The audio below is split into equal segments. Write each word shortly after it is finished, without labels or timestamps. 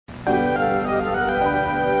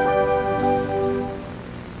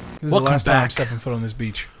is the last time I'm stepping foot on this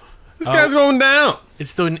beach. This guy's going down.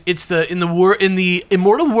 It's in the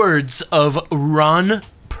immortal words of Ron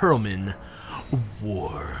Perlman.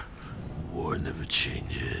 War never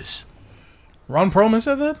changes. Ron Perlman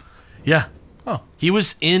said that? Yeah. Oh. He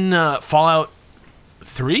was in Fallout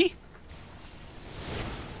 3?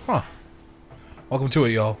 Huh. Welcome to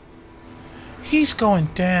it, y'all. He's going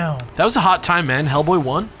down. That was a hot time, man. Hellboy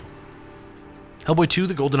 1. Hellboy 2,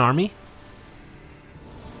 The Golden Army.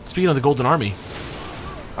 Speaking of the Golden Army.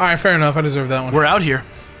 Alright, fair enough. I deserve that one. We're out here.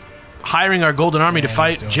 Hiring our Golden Army to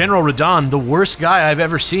fight General Radahndant, the worst guy I've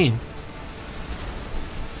ever seen.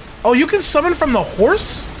 Oh, you can summon from the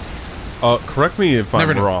horse? Correct me if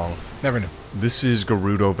I'm wrong. Never knew. This is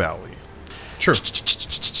Gerudo Valley. True.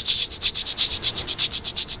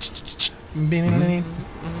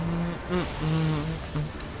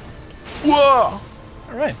 Whoa!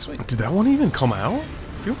 Alright, sweet. Did that one even come out?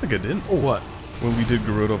 I feel like it didn't. Oh, what? When we did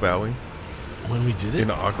Gerudo Valley. When we did it? In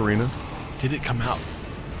Ocarina. Did it come out?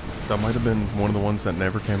 That might have been one of the ones that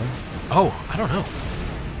never came out. Oh, I don't know.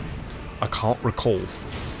 I can't recall.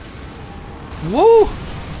 Woo!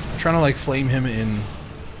 I'm trying to like flame him in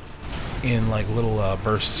like little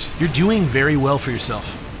bursts. You're doing very well for yourself.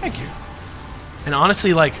 Thank you. And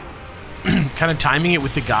honestly, like, kind of timing it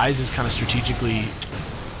with the guys is kind of strategically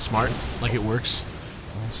smart. Like, it works.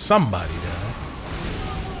 Somebody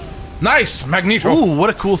does. Nice! Magneto! Ooh,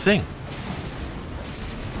 what a cool thing.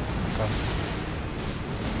 Okay.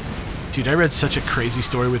 Dude, I read such a crazy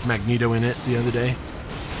story with Magneto in it the other day.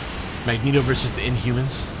 Magneto versus the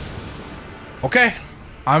Inhumans. Okay.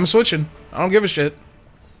 I'm switching. I don't give a shit.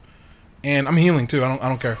 And I'm healing too. I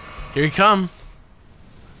don't care. Here he come.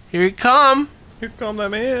 Here he come. Here come that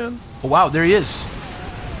man. Oh, wow, there he is.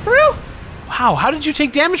 For real? Wow, how did you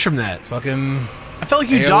take damage from that? Fucking I felt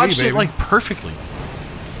like you AOE, dodged baby. it, like, perfectly.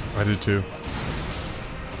 I did too.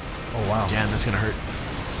 Oh, wow. Damn, that's gonna hurt.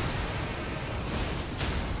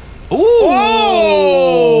 Ooh!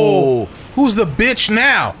 Oh! Who's the bitch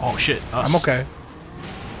now? Oh, shit. Us. I'm okay.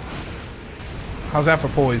 How's that for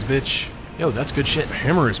poise, bitch? Yo, that's good shit.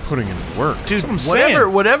 Hammer is putting in work. Dude, That's what I'm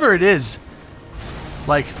saying. whatever it is,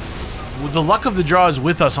 like, the luck of the draw is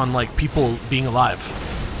with us on, like, people being alive.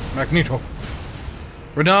 Magneto.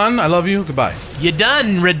 Radahndant, I love you. Goodbye. You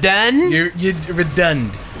done, Radahndant? You're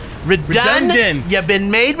redundant. Redundant. You've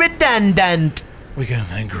been made redundant. We got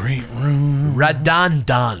that great room.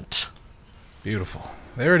 Radahndant. Beautiful.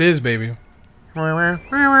 There it is, baby. Oh.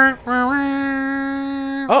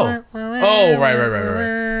 Oh, right.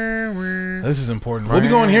 This is important. We'll be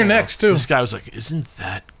going here next, too. This guy was like, isn't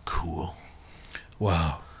that cool?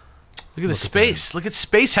 Wow. Look at the space. Look at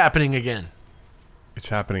space happening again. It's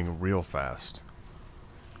happening real fast.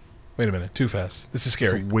 Wait a minute. Too fast. This is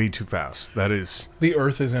scary. It's way too fast. That is... The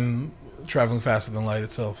Earth is traveling faster than light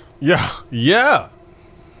itself. Yeah. Yeah.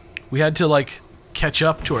 We had to, like, catch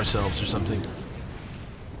up to ourselves or something.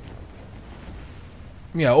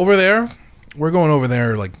 Yeah, over there. We're going over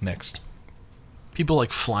there, like, next. People,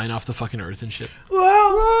 like, flying off the fucking Earth and shit.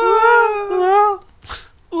 Whoa.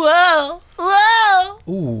 Whoa! Whoa!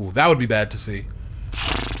 Ooh, that would be bad to see.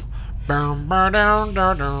 Oh, no.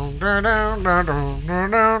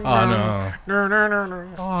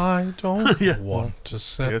 I don't want to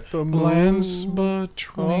set the lands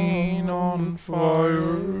between on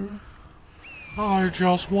fire. I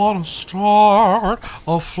just want to start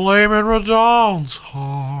a flame in Radahndant's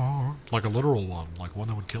heart. Like a literal one, like one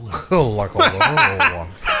that would kill him. Like a little one.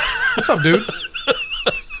 What's up, dude?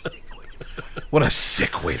 What a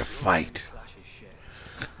sick way to fight.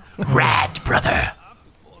 Rad, brother.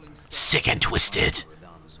 Sick and twisted.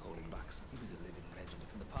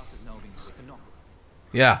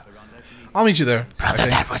 Yeah. I'll meet you there. Brother,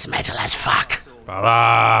 that was metal as fuck.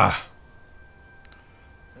 Blah.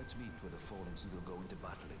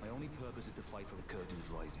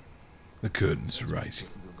 The curtain's rising.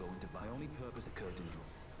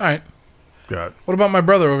 Alright. God. What about my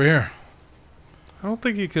brother over here? I don't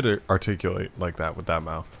think you could articulate like that with that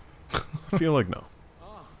mouth. I feel like no.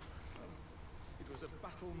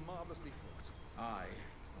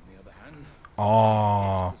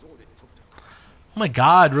 Aww. Oh my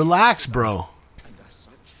god, relax, bro.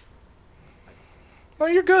 No,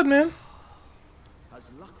 you're good, man.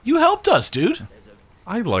 You helped us, dude.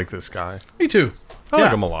 I like this guy. Me too. I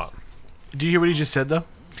like him a lot. Do you hear what he just said, though?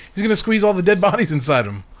 He's gonna squeeze all the dead bodies inside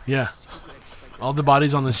him. Yeah. All the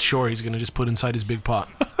bodies on this shore he's gonna just put inside his big pot.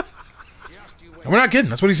 And we're not kidding.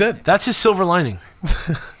 That's what he said. That's his silver lining.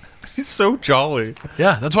 He's so jolly.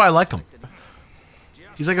 Yeah, that's why I like him.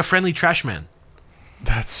 He's like a friendly trash man.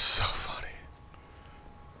 That's so funny.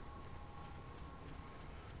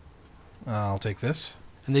 I'll take this.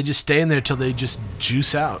 And they just stay in there till they just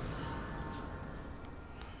juice out.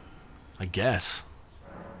 I guess.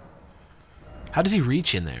 How does he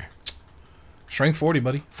reach in there? Strength 40,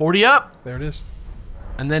 buddy. 40 up. There it is.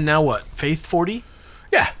 And then now what? Faith 40?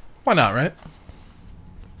 Yeah. Why not, right?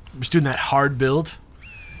 Just doing that hard build.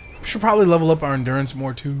 We should probably level up our endurance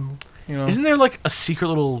more, too. You know? Isn't there like a secret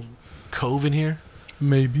little cove in here?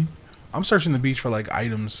 Maybe. I'm searching the beach for, like,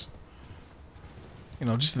 items. You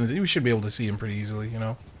know, just we should be able to see him pretty easily, you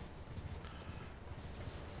know?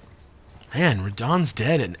 Man, RaDONE's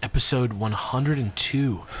dead in episode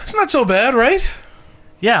 102. It's not so bad, right?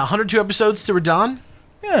 Yeah, 102 episodes to RaDONE.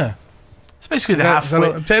 Yeah. It's basically the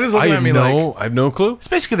halfway. Ted is looking at me like... I have no clue. It's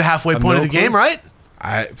basically the halfway point of the game, right?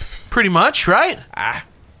 Pretty much, right? I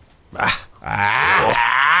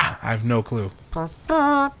have no clue.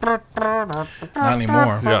 Not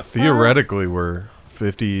anymore. Yeah, theoretically, we're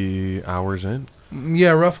 50 hours in.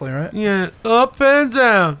 Yeah, roughly, right? Yeah, up and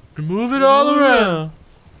down. Move it all around.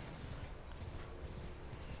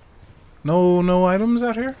 No items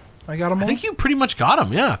out here? I got them all? I think you pretty much got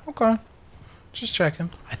them, yeah. Okay. Just checking.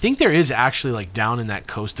 I think there is actually, like, down in that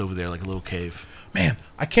coast over there, like a little cave. Man,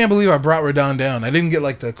 I can't believe I brought RaDONE down. I didn't get,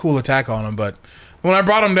 like, the cool attack on him, but when I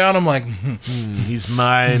brought him down, I'm like, he's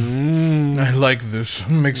mine. I like this.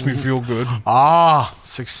 It makes me feel good. Ah,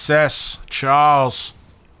 success, Charles.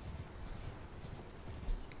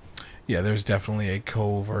 Yeah, there's definitely a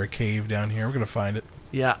cove or a cave down here. We're going to find it.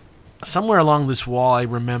 Yeah, somewhere along this wall I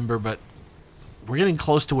remember, but we're getting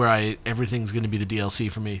close to where everything's going to be the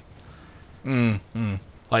DLC for me.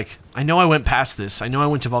 Like, I know I went past this. I know I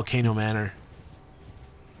went to Volcano Manor.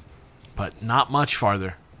 But not much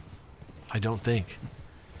farther. I don't think.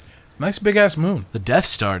 Nice big-ass moon. The Death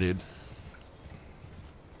Star, dude.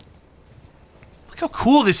 Look how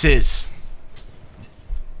cool this is.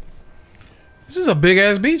 This is a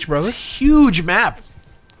big-ass beach, brother. It's a huge map.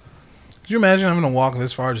 Could you imagine having to walk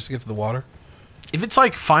this far just to get to the water? If it's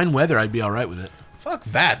like fine weather, I'd be alright with it. Fuck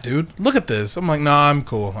that, dude. Look at this. I'm like, nah, I'm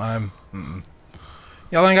cool.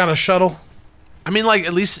 Y'all ain't got a shuttle? I mean, like,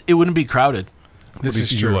 at least it wouldn't be crowded. This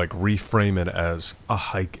is you true. like reframe it as a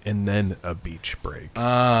hike and then a beach break.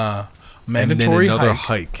 Mandatory and then another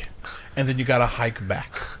hike. And then you got to hike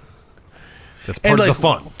back. That's part of the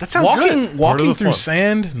fun. That sounds good. Walking through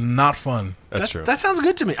sand, not fun. That's true. That sounds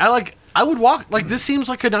good to me. I would walk, like, this seems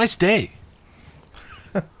like a nice day.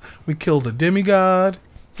 We killed a demigod.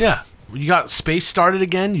 Yeah. You got space started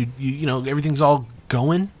again. You know, everything's all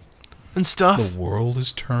going and stuff. The world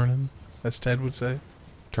is turning, as Ted would say.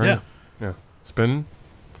 Turning. Yeah. Spinning.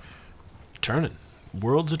 Turning.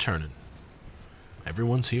 World's a turning.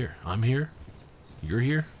 Everyone's here. I'm here. You're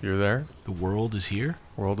here. You're there. The world is here.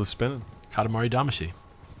 World is spinning. Katamari Damacy.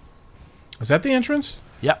 Is that the entrance?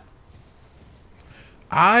 Yep.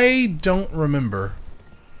 I don't remember.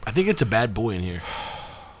 I think it's a bad boy in here.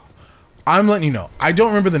 I'm letting you know. I don't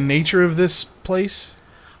remember the nature of this place.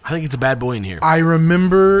 I think it's a bad boy in here. I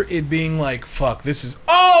remember it being like, fuck, this is...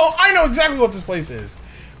 Oh, I know exactly what this place is.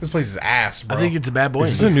 This place is ass, bro. I think it's a bad boy.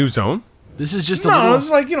 Is this a new zone? This is just a No, little... it's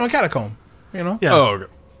like, you know, a catacomb. You know? Yeah. Oh, okay.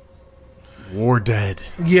 War Dead.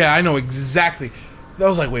 Yeah, I know exactly. I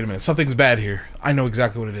was like, wait a minute, something's bad here. I know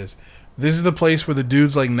exactly what it is. This is the place where the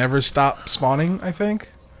dudes, like, never stop spawning, I think.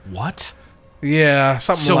 What? Yeah,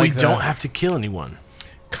 something So like we that. don't have to kill anyone.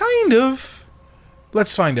 Kind of.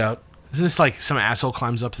 Let's find out. Isn't this like some asshole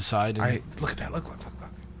climbs up the side? And... Look at that. Look.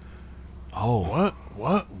 Oh.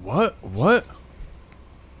 What?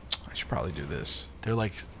 I should probably do this. They're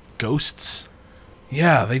like ghosts.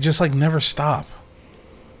 Yeah, they just, like, never stop.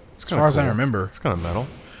 It's As far as I cool. remember. It's kind of metal.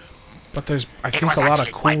 But there's, I think, a lot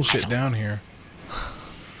of cool shit down here.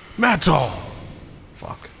 Metal!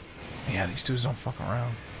 Fuck. Yeah, these dudes don't fuck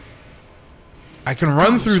around. I can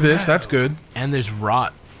run through this. That's good. And there's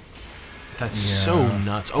rot. That's so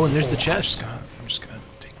nuts. Oh, and there's the chest. I'm just gonna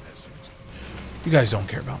take this. You guys don't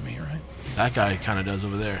care about me, right? That guy kind of does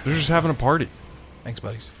over there. They're just having a party. Thanks,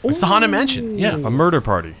 buddies. It's the Haunted Mansion. Yeah. A murder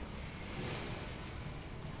party.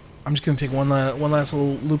 I'm just gonna take one last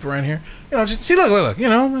little loop around here. You know, just see, look. You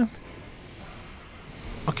know,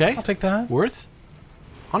 Okay. I'll take that. Worth?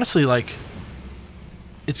 Honestly, like,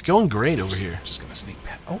 it's going great over here. Just gonna sneak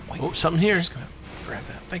past. Oh, wait. Oh, something here. Just gonna grab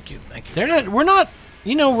that. Thank you.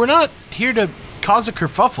 We're not here to cause a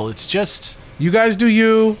kerfuffle. It's just, You guys do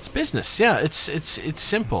you. it's business. Yeah, it's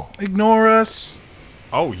simple. Ignore us.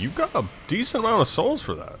 Oh, you got a decent amount of souls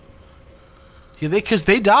for that. Yeah, because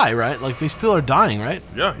they die, right? Like, they still are dying, right?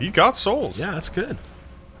 Yeah, he got souls. Yeah, that's good.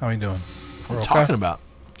 How are you doing? What are We're you okay? talking about?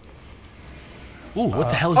 Ooh, what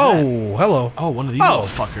the hell is that? Oh, hello. Oh, one of these Oh.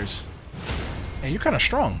 little fuckers. Hey, you're kind of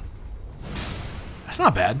strong. That's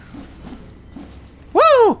not bad. Woo!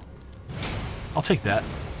 I'll take that.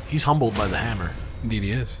 He's humbled by the hammer. Indeed, he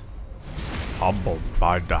is. Humbled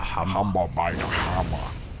by the hammer. Humbled by the hammer.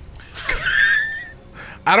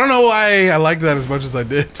 I don't know why I liked that as much as I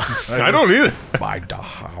did. I don't either. By the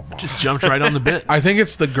hammer. Just jumped right on the bit. I think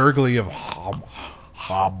it's the gurgly of hammer.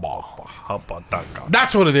 Hammer.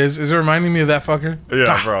 That's what it is. Is it reminding me of that fucker?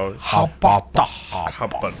 Yeah, bro. Hot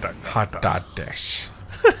dash.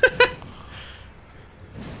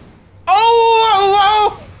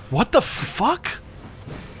 Oh! What the fuck?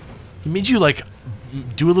 He made you like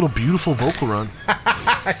do a little beautiful vocal run.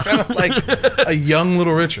 I sounded like a young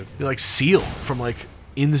Little Richard. You're like Seal from like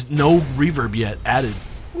in this no reverb yet added.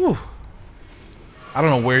 Whew. I don't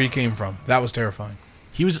know where he came from. That was terrifying.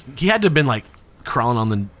 He had to have been like crawling on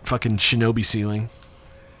the fucking shinobi ceiling.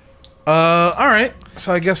 All right.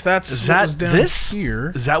 So I guess that's what was down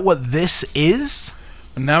here. Is that what this is?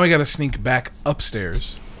 And now we got to sneak back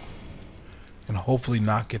upstairs and hopefully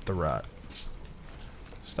not get the rot.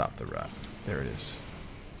 Stop the rot. There it is.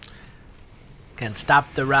 Can't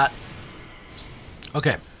stop the rot.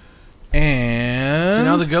 Okay. And So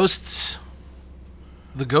now the ghosts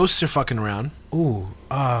are fucking around. ooh,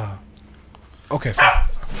 okay. Fine.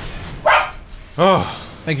 Oh,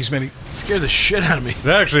 Thank you, Smitty. Scared the shit out of me.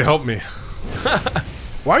 that actually helped me.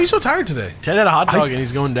 Why are you so tired today? 10 had a hot dog and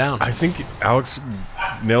he's going down. I think Alex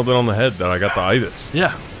nailed it on the head that I got the itis.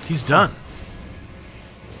 Yeah, he's done.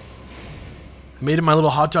 I made him my little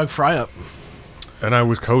hot dog fry up. And I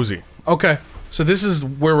was cozy. Okay, so this is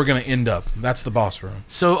where we're gonna end up. That's the boss room.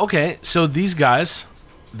 So, okay, so these guys,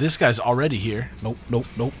 this guy's already here. Nope, nope,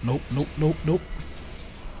 nope, nope, nope, nope, nope.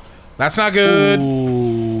 That's not good.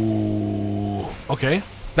 Ooh. Okay.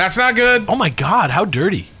 That's not good. Oh my god, how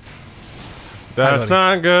dirty. That's buddy.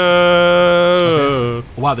 not good.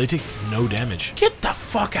 Wow, they take no damage. Get the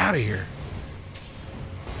fuck out of here.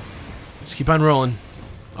 Just keep on rolling.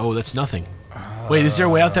 Oh, that's nothing. Wait, is there a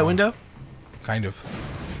way out that window? Kind of.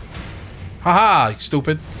 Haha, you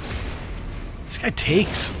stupid. This guy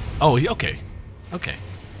takes. Oh, okay. Okay.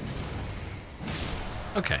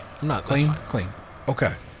 Okay. I'm not. Clean, That's fine. clean.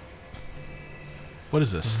 Okay. What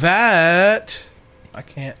is this? That I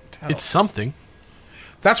can't tell. It's something.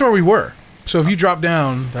 That's where we were. So if you drop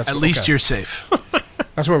down, that's At least okay. you're safe.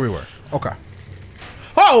 That's where we were. Okay.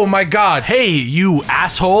 Oh my god. Hey, you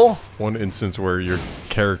asshole! One instance where your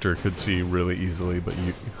character could see really easily, but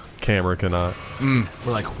you camera cannot. We're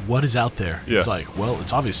like, what is out there? Yeah. It's like, well,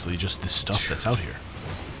 it's obviously just this stuff that's out here.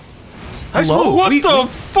 Nice Hello? move. What we, the we,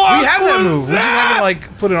 fuck We have that was move. We just haven't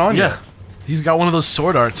like put it on Yeah. yet. He's got one of those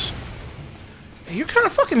sword arts. Hey, you're kind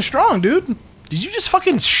of fucking strong, dude. Did you just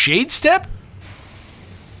fucking shade step?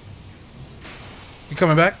 You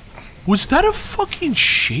coming back? Was that a fucking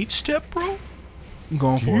shade step, bro? I'm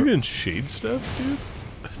going Do for you it. even shade stuff, dude?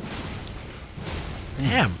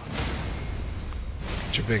 Damn.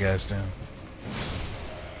 Get your big ass down.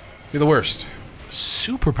 You're the worst.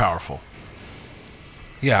 Super powerful.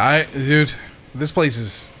 Yeah, dude, this place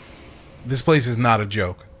is not a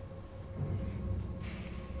joke.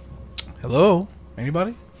 Hello?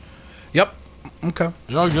 Anybody? Yep. Okay.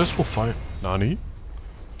 Yeah, I guess we'll fight. Nani?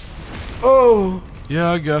 Oh.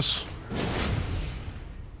 Yeah, I guess.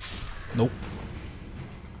 Nope.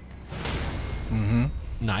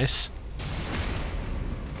 Nice.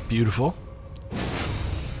 Beautiful.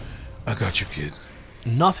 I got you, kid.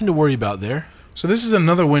 Nothing to worry about there. So this is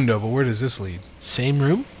another window, but where does this lead? Same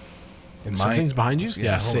room? In Something's behind you?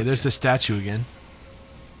 Yeah, hold say on. there's the statue again.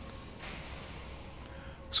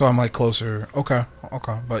 So I'm like closer. Okay.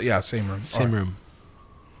 Okay. But yeah, same room. Same All right. room.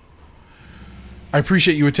 I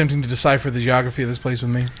appreciate you attempting to decipher the geography of this place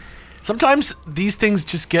with me. Sometimes these things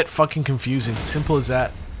just get fucking confusing. Simple as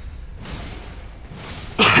that.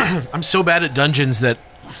 I'm so bad at dungeons that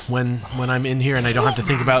when I'm in here and I don't have to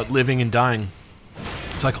think about living and dying,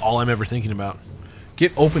 it's like all I'm ever thinking about.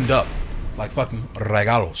 Get opened up like fucking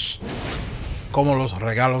regalos. Como los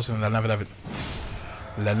regalos en la Navidad.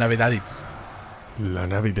 La Navidad. La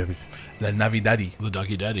Navidad. La Navidad. The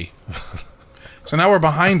Ducky Daddy. So now we're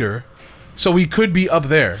behind her. So we could be up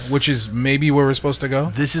there, which is maybe where we're supposed to go.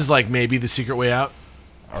 This is like maybe the secret way out.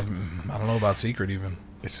 I don't know about secret even.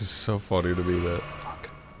 It's just so funny to me that Fuck.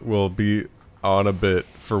 we'll be on a bit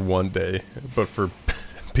for one day, but for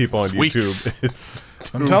people on YouTube, weeks. it's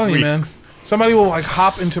 2 I'm telling you, man. weeks. Somebody will like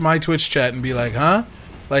hop into my Twitch chat and be like, "Huh?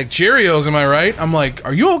 Like Cheerios, am I right?" I'm like,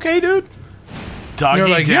 "Are you okay, dude?" And Doggy they're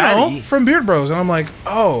like, Daddy. "You know, from Beard Bros." And I'm like,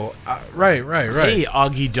 "Oh, right." Hey,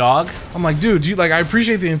 Augie Dog. I'm like, "Dude, I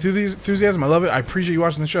appreciate the enthusiasm. I love it. I appreciate you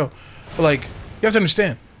watching the show, but like, you have to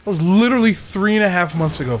understand, that was literally 3.5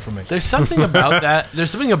 months ago for me." There's something about that.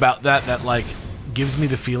 There's something about that that like gives me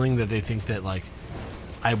the feeling that they think that like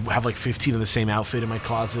I have like 15 of the same outfit in my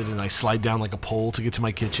closet, and I slide down like a pole to get to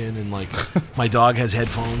my kitchen, and like my dog has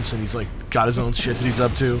headphones, and he's like got his own shit that he's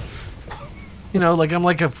up to. You know, like I'm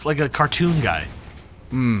like a cartoon guy.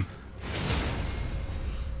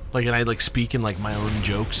 Like, and I like speak in like my own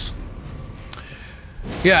jokes.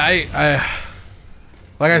 Yeah, I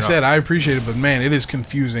said, I appreciate it, but man, it is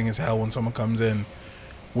confusing as hell when someone comes in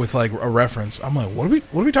with like a reference. I'm like, what are we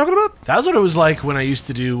talking about? That was what it was like when I used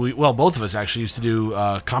to do. Well, both of us actually used to do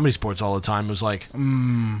comedy sports all the time. It was like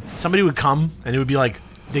somebody would come, and it would be like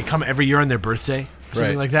they come every year on their birthday or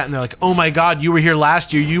something like that, and they're like, "Oh my God, you were here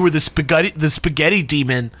last year. You were the spaghetti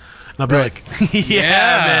demon." And I'll be like,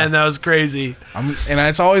 yeah, man, that was crazy. And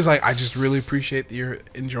it's always like, I just really appreciate that you're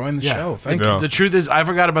enjoying the show. Thank you. The truth is, I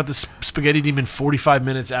forgot about the spaghetti demon 45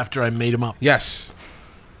 minutes after I made him up. Yes,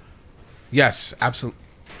 absolutely.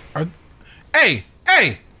 Hey!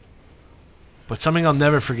 But something I'll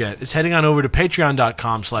never forget is heading on over to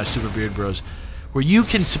patreon.com/superbeardbros, where you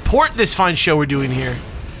can support this fine show we're doing here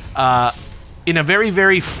in a very,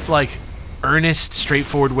 very, earnest,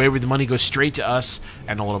 straightforward way where the money goes straight to us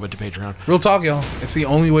and a little bit to Patreon. Real talk, y'all. It's the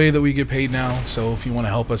only way that we get paid now, so if you want to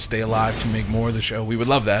help us stay alive to make more of the show, we would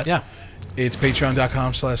love that. Yeah. It's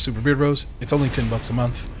patreon.com/superbeardbros. It's only $10 a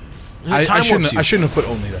month. I shouldn't have put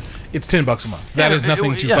only that. It's $10 a month. That is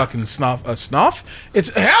nothing to fucking snuff. Snuff?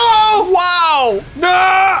 It's hello! Wow!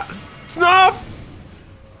 No! Snuff!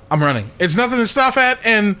 I'm running. It's nothing to snuff at,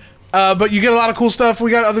 and but you get a lot of cool stuff. We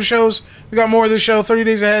got other shows. We got more of this show 30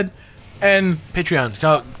 days ahead. And Patreon.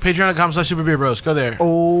 Patreon.com/superbeardbros. Go there.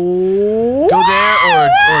 Oh. Go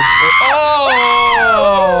there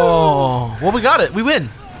oh! Well, we got it. We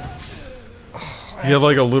win. You have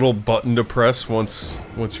like a little button to press once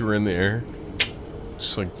you were in the air.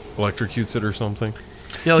 Just like electrocutes it or something.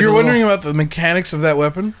 Yeah, like you're wondering about the mechanics of that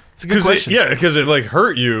weapon? It's a good question. Because it like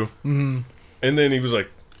hurt you. Mm-hmm. And then he was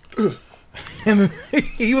like... And then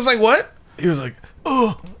he was like, what? He was like,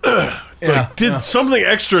 did something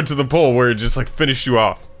extra to the pole where it just like finished you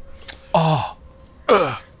off.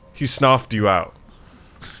 He snuffed you out.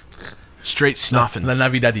 Straight snuffing. La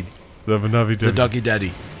Navidad. The doggy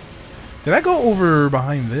daddy. Did I go over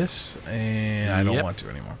behind this? And I don't want to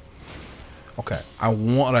anymore. Okay.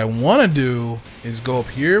 What I want to do is go up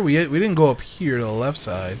here. We didn't go up here to the left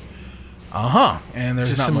side. And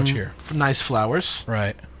there's Just not much here. Nice flowers.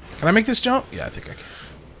 Right. Can I make this jump? Yeah, I think I can.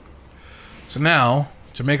 So now,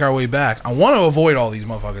 to make our way back, I want to avoid all these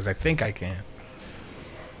motherfuckers. I think I can.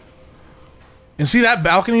 And see that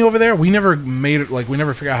balcony over there? We never made it, we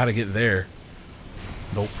never figured out how to get there.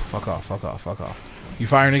 Nope. Fuck off. You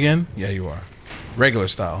firing again? Yeah, you are. Regular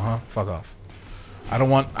style, huh? Fuck off. I don't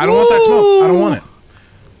want that smoke. I don't want it.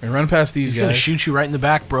 We run past these guys. He's gonna shoot you right in the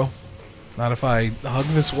back, bro. Not if I hug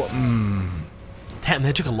this one. Damn,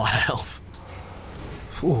 that took a lot of health.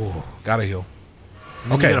 Ooh, gotta heal.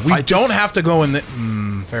 Okay, we don't have to go in there.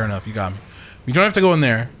 Fair enough, you got me. We don't have to go in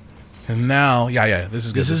there. And now, this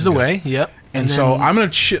is good. This is the way, yep. And so I'm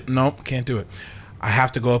gonna nope, can't do it. I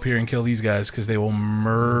have to go up here and kill these guys because they will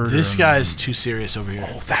murder This guy's too serious over here.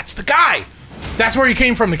 Oh, that's the guy! That's where he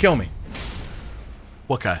came from to kill me.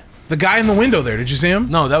 What guy? The guy in the window there. Did you see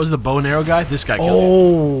him? No, that was the bow and arrow guy. This guy killed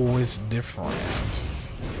him. Oh, it's different.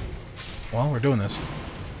 Well, we're doing this.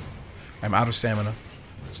 I'm out of stamina.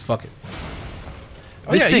 Just fuck it.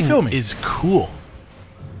 Oh, this thing you feel me. is cool.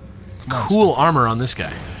 Cool armor on this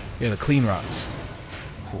guy. Yeah, the clean rods.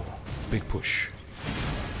 Cool. Big push.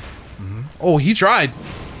 Oh, he tried.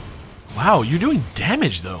 Wow, you're doing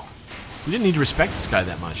damage, though. We didn't need to respect this guy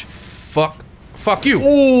that much. Fuck you.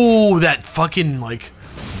 Oh, that fucking,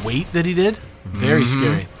 weight that he did. Very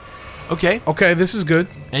scary. Okay. Okay, this is good.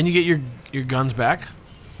 And you get your guns back.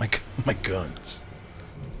 My guns.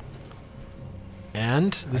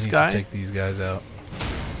 And this I need guy. to take these guys out.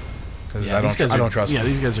 Because Yeah, I don't trust them. Yeah,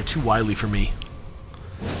 these guys are too wily for me.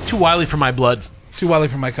 Too wily for my blood. Too wily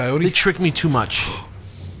for my coyote. They trick me too much.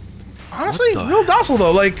 Honestly, real docile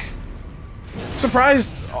though.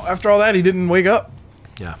 Surprised after all that he didn't wake up.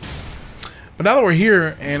 Yeah. But now that we're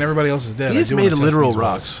here and everybody else is dead, He's made a literal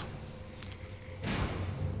rocks.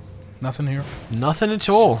 Nothing here. Nothing at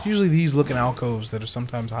all. Usually these looking alcoves that are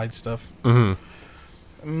sometimes hide stuff.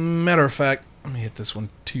 Matter of fact, let me hit this one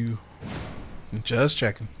too. Just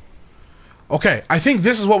checking. Okay, I think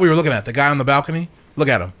this is what we were looking at. The guy on the balcony. Look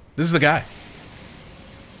at him. This is the guy.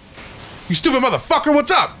 You stupid motherfucker!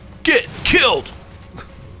 What's up? Get killed.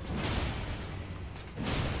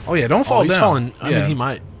 Oh yeah, don't fall he's down. Falling. I mean, he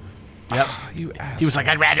might. Yep. You asshole. He was like,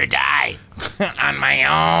 I'd rather die on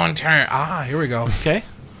my own turn. Here we go. Okay.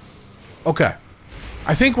 Okay.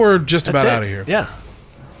 I think we're just That's about it. out of here. Yeah.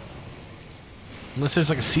 Unless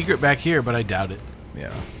there's a secret back here, but I doubt it.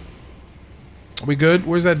 Yeah. Are we good?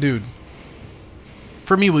 Where's that dude?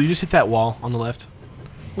 For me, will you just hit that wall on the left?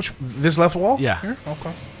 Which this left wall? Yeah. Here?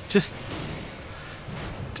 Okay. Just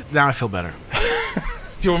now I feel better.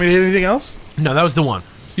 Do you want me to hit anything else? No, that was the one.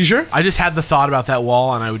 You sure? I just had the thought about that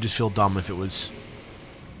wall, and I would just feel dumb if it was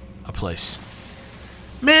a place.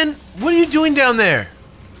 Man, what are you doing down there?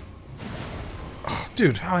 Oh,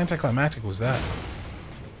 dude, how anticlimactic was that?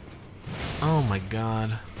 Oh my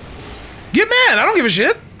god. Get mad! I don't give a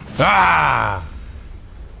shit. Ah!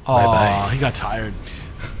 Oh, Bye-bye. he got tired.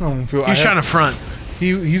 I don't feel. He's trying to front.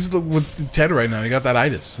 He's with Ted right now. He got that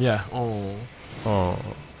itis. Yeah. Oh. Oh.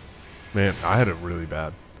 Man, I had it really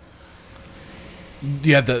bad.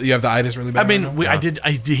 You have the itis really bad. I mean, right now?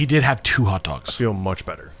 he did have 2 hot I dogs. feel much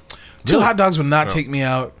better. Two Really? hot dogs would not take me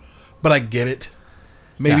out, but I get it.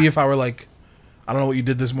 Maybe Yeah. if I were like, I don't know what you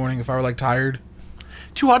did this morning. If I were like tired,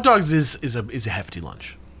 2 hot dogs is a hefty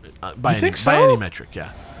lunch. By You think by so? any metric,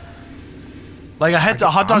 yeah. Like I had the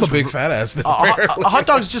hot dogs. I'm a big fat ass. Though, A apparently. hot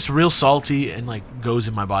dog's just real salty and like goes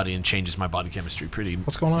in my body and changes my body chemistry pretty.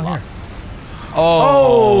 What's going on here?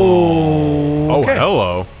 Oh, Oh, Okay.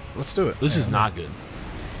 hello. Let's do it. this is not good.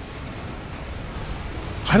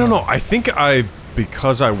 I don't know. I think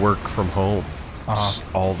because I work from home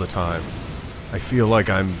all the time, I feel like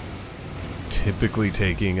I'm typically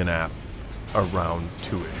taking a nap around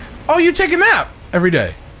 2-ish. Oh, you take a nap every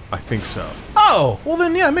day. I think so. Oh, well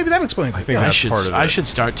then, yeah, maybe that explains it. think yeah. that's part of I it. should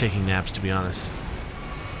start taking naps, to be honest.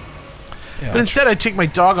 Yeah, But instead, I take my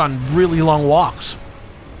dog on really long walks.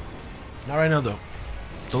 Not right now, though.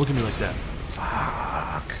 Don't look at me like that.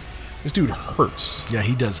 fuck. This dude hurts, Yeah,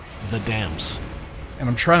 he does the dams. and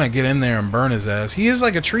I'm trying to get in there and burn his ass. He is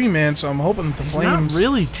like a tree man, so I'm hoping that the He's flames. not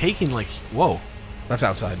really taking like whoa. That's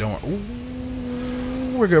outside. Don't worry.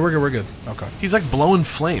 Ooh, we're good. We're good. We're good. Okay. He's like blowing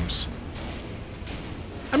flames.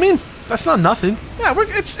 I mean, that's not nothing. Yeah,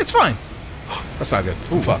 it's fine. That's not good.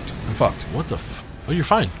 I'm fucked. I'm fucked. What the? Oh, you're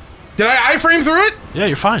fine. Did I frame through it? Yeah,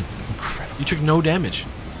 you're fine. Incredible. You took no damage.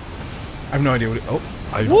 I have no idea what. Oh,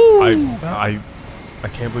 I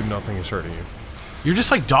can't believe nothing is hurting you. You're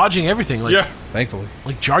just like dodging everything, like thankfully,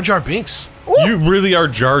 like Jar Jar Binks. You really are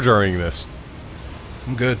Jar Jarring this.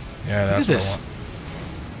 I'm good. Yeah, that's Look at what this. I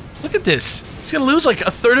want. Look at this. He's gonna lose like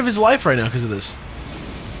a third of his life right now because of this.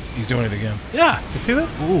 He's doing it again. Yeah. You see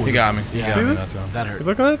this? Ooh, He got me. Yeah. He got See me this? that time. that You hurt.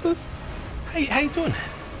 looking at this? How you doing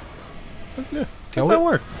that? Yeah. Tell How's that it.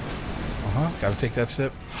 work? Got to take that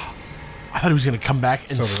sip. I thought he was gonna come back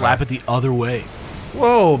and So did slap I. it the other way,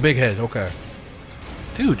 Whoa, big head. Okay.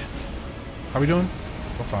 dude. How we doing?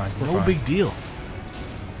 We're fine. We're No fine. big deal.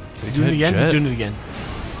 Is he Big doing it head again? jet. He's doing it again.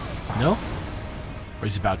 No? Or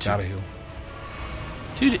he's about to. Gotta heal.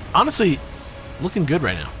 Dude, honestly, looking good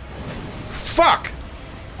right now. Fuck.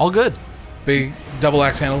 All good. Big double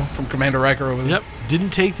axe handle from Commander Riker over there. Yep. Didn't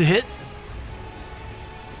take the hit.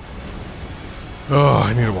 Oh,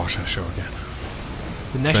 I need to watch that show again.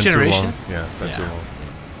 The Next Been too Generation. long. Yeah, it's been too Yeah. long.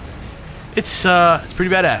 It's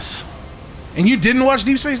pretty badass. And you didn't watch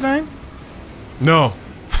Deep Space Nine? No,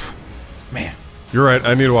 Man, you're right.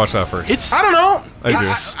 I need to watch that first. It's I don't know. I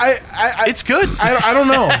do. it's good. I don't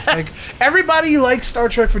know. Like everybody likes Star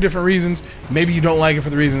Trek for different reasons. Maybe you don't like it for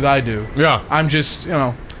the reasons I do. Yeah. I'm just,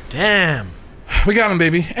 Damn. we got him,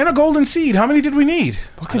 baby, and a golden seed. How many did we need?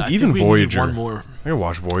 Fucking I even think we need Voyager. one more. I gotta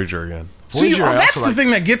watch Voyager again. Voyager, I that's also the like.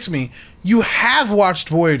 thing that gets me. You have watched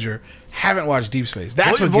Voyager, haven't watched Deep Space.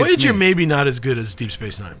 That's what gets Voyager me. maybe not as good as Deep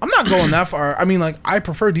Space Nine. I'm not going that far. I mean, like, I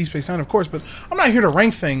prefer Deep Space Nine, of course, but I'm not here to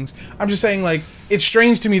rank things. I'm just saying, like, it's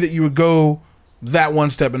strange to me that you would go that one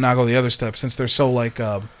step and not go the other step, since they're so like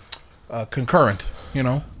concurrent. You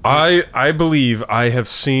know? I believe I have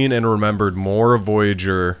seen and remembered more of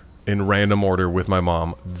Voyager in random order with my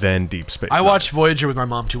mom than Deep Space I Nine. watched Voyager with my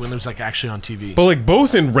mom too when it was like actually on TV. But like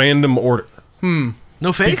both in random order.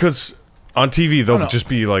 No fake. Because on TV they'll no. just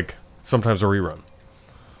be like sometimes a rerun.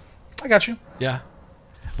 I got you. Yeah.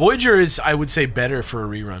 Voyager is, I would say, better for a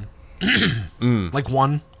rerun. Like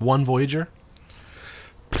one Voyager.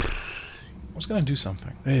 I was gonna do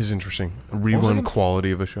something. It is interesting. A was I rerun gonna-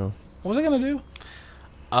 quality of a show. What was I gonna do?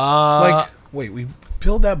 Like, wait, we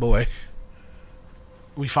killed that boy.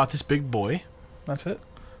 We fought this big boy. That's it.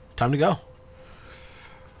 Time to go.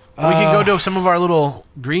 We can go to some of our little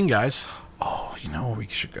green guys. Oh, you know where we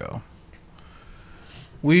should go?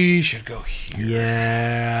 We should go here.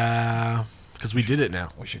 Yeah. Because we did it now.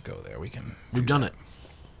 We should go there. We can. We've done it.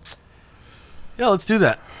 Yeah, let's do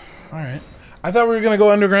that. All right. I thought we were gonna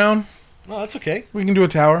go underground. Oh, that's okay. We can do a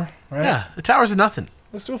tower, right? Yeah, the towers are nothing.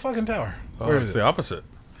 Let's do a fucking tower. Oh, Where it's is the it? opposite.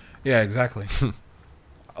 Yeah, exactly.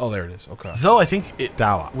 Oh, there it is. Okay. Though I think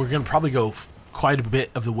Tower. we're going to probably go quite a bit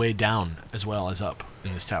of the way down as well as up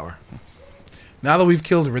in this tower. Now that we've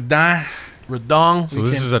killed RaDONE, So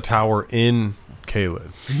this is a tower in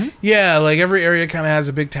Caelid. yeah, like every area kind of has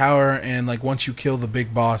a big tower, and like once you kill the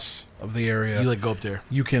big boss of the area, You like go up there.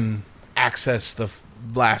 you can access the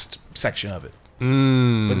last section of it.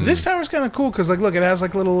 Mm. But this tower's kind of cool because, like, look, it has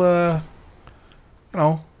like little, you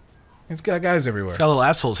know, it's got guys everywhere. It's got little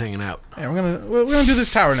assholes hanging out. Yeah, we're gonna do this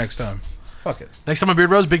tower next time. Fuck it. Next time on Beard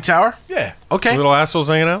Bros, big tower. Yeah, Okay. Little assholes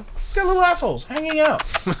hanging out. it's got little assholes hanging out.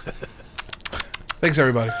 Thanks,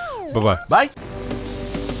 everybody. Bye-bye. Bye.